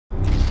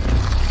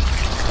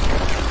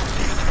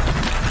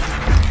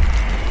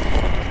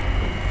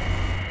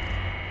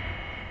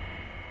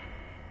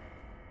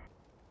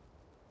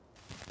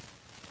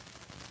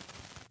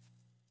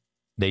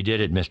They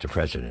did it, Mr.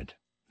 President.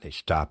 They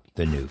stopped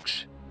the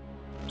nukes.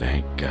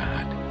 Thank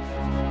God.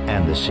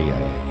 And the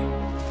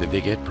CIA. Did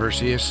they get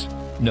Perseus?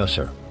 No,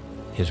 sir.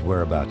 His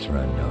whereabouts are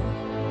unknown.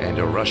 And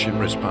a Russian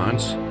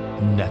response?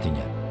 Nothing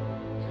yet.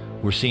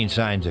 We're seeing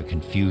signs of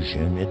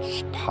confusion.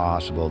 It's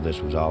possible this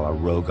was all a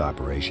rogue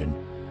operation.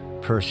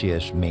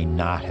 Perseus may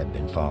not have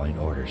been following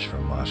orders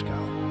from Moscow.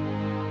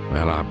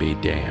 Well, I'll be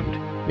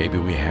damned. Maybe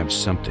we have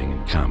something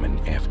in common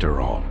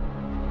after all.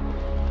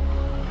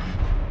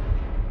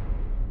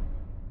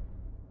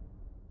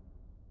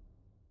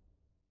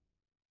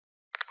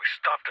 We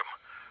stopped them.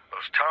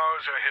 Those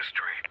towers are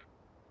history.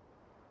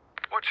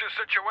 What's your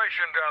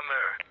situation down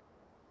there?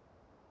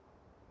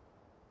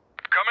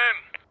 Come in.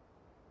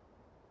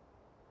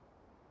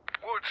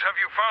 Woods, have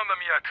you found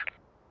them yet?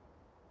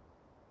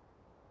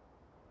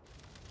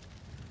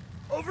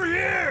 Over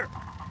here!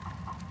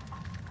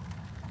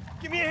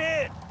 Give me a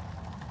hand!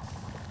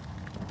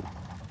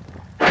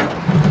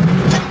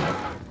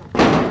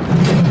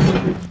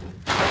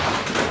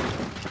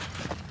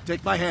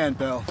 Take my hand,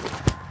 Bell.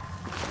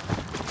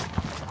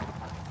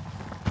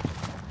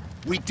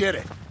 We did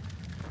it.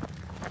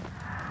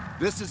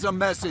 This is a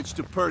message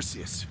to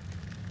Perseus,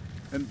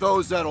 and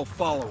those that'll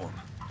follow him.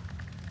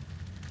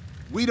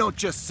 We don't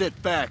just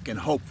sit back and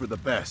hope for the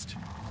best.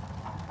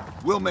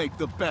 We'll make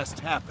the best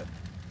happen.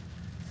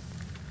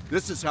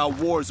 This is how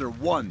wars are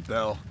won,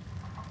 Bell.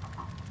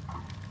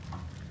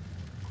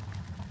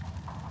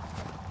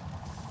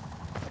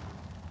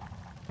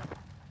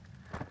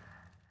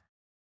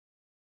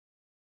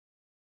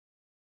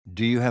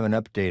 Do you have an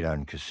update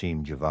on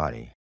Qasim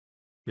Javadi?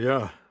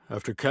 Yeah,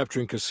 after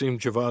capturing Qasim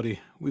Javadi,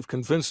 we've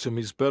convinced him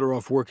he's better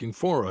off working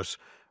for us,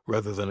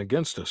 rather than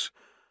against us.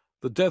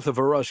 The death of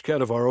Arash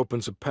Kadivar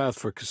opens a path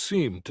for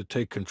Qasim to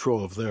take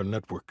control of their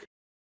network.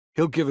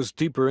 He'll give us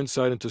deeper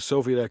insight into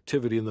Soviet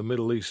activity in the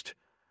Middle East,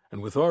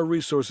 and with our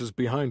resources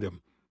behind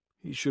him,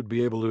 he should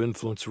be able to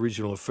influence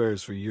regional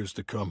affairs for years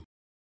to come.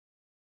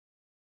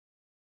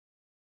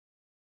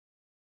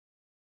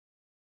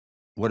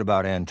 What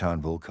about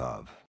Anton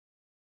Volkov?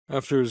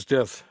 After his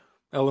death,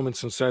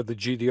 elements inside the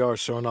GDR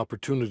saw an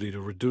opportunity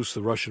to reduce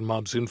the Russian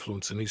mob's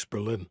influence in East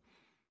Berlin.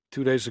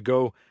 2 days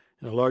ago,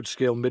 in a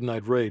large-scale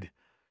midnight raid,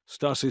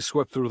 Stasi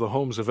swept through the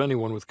homes of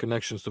anyone with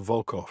connections to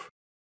Volkov.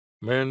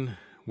 Men,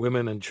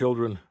 women, and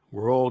children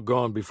were all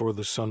gone before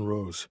the sun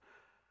rose.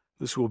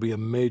 This will be a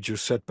major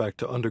setback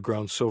to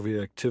underground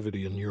Soviet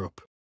activity in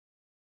Europe.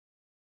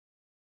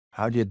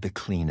 How did the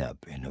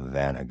cleanup in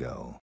Havana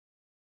go?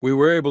 We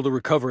were able to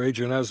recover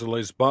Agent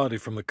Azoulay's body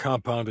from the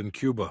compound in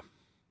Cuba.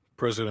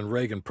 President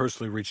Reagan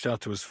personally reached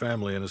out to his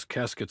family, and his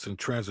casket's in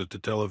transit to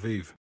Tel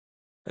Aviv.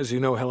 As you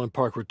know, Helen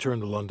Park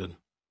returned to London.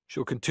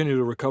 She'll continue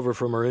to recover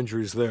from her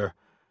injuries there.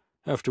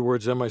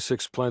 Afterwards,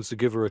 MI6 plans to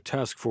give her a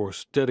task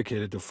force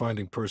dedicated to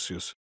finding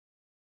Perseus.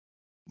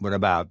 What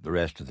about the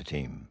rest of the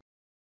team?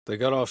 They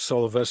got off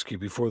Solovetsky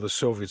before the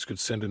Soviets could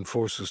send in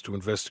forces to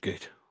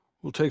investigate.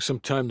 We'll take some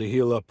time to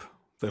heal up,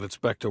 then it's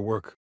back to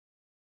work.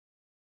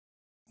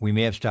 We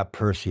may have stopped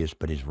Perseus,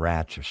 but his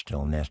rats are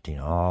still nesting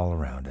all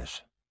around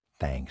us,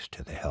 thanks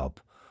to the help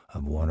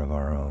of one of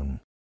our own.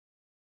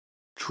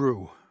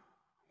 True.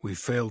 We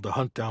failed to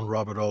hunt down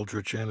Robert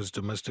Aldrich and his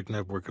domestic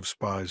network of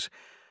spies.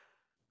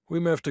 We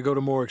may have to go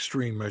to more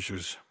extreme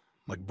measures,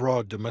 like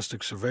broad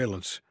domestic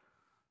surveillance,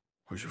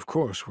 which of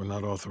course we're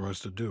not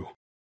authorized to do.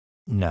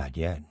 Not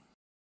yet.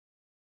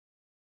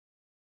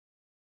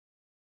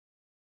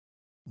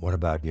 What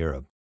about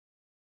Europe?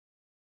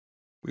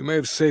 We may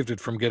have saved it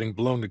from getting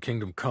blown to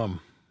Kingdom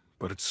Come,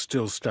 but it's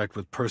still stacked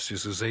with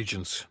Perseus's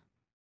agents.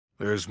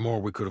 There's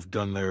more we could have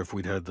done there if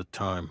we'd had the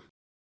time.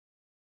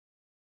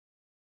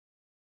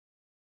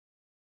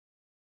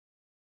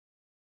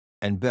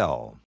 And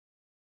Bell.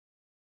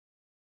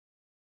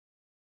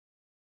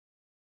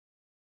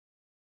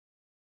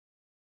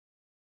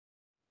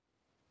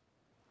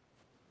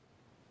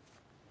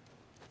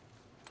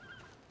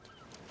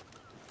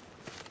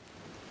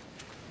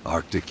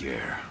 Arctic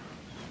air.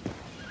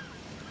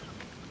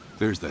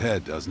 There's the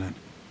head, doesn't it?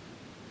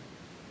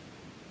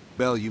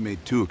 Bell, you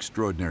made 2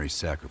 extraordinary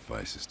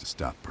sacrifices to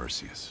stop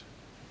Perseus.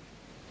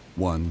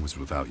 One was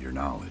without your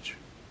knowledge.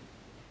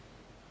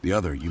 The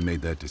other, you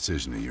made that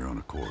decision of your own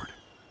accord.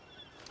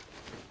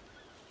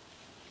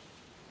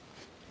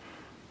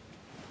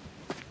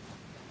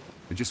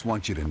 I just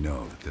want you to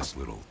know that this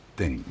little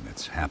thing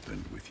that's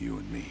happened with you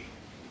and me,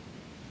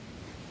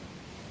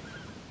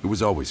 it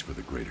was always for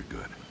the greater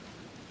good.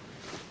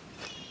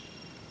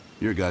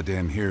 You're a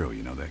goddamn hero,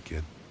 you know that,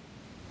 kid?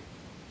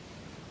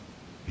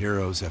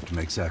 Heroes have to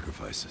make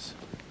sacrifices.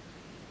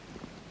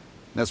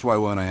 That's why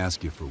when I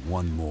ask you for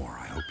one more,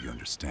 I hope you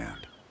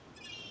understand.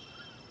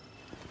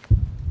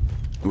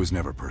 It was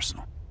never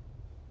personal.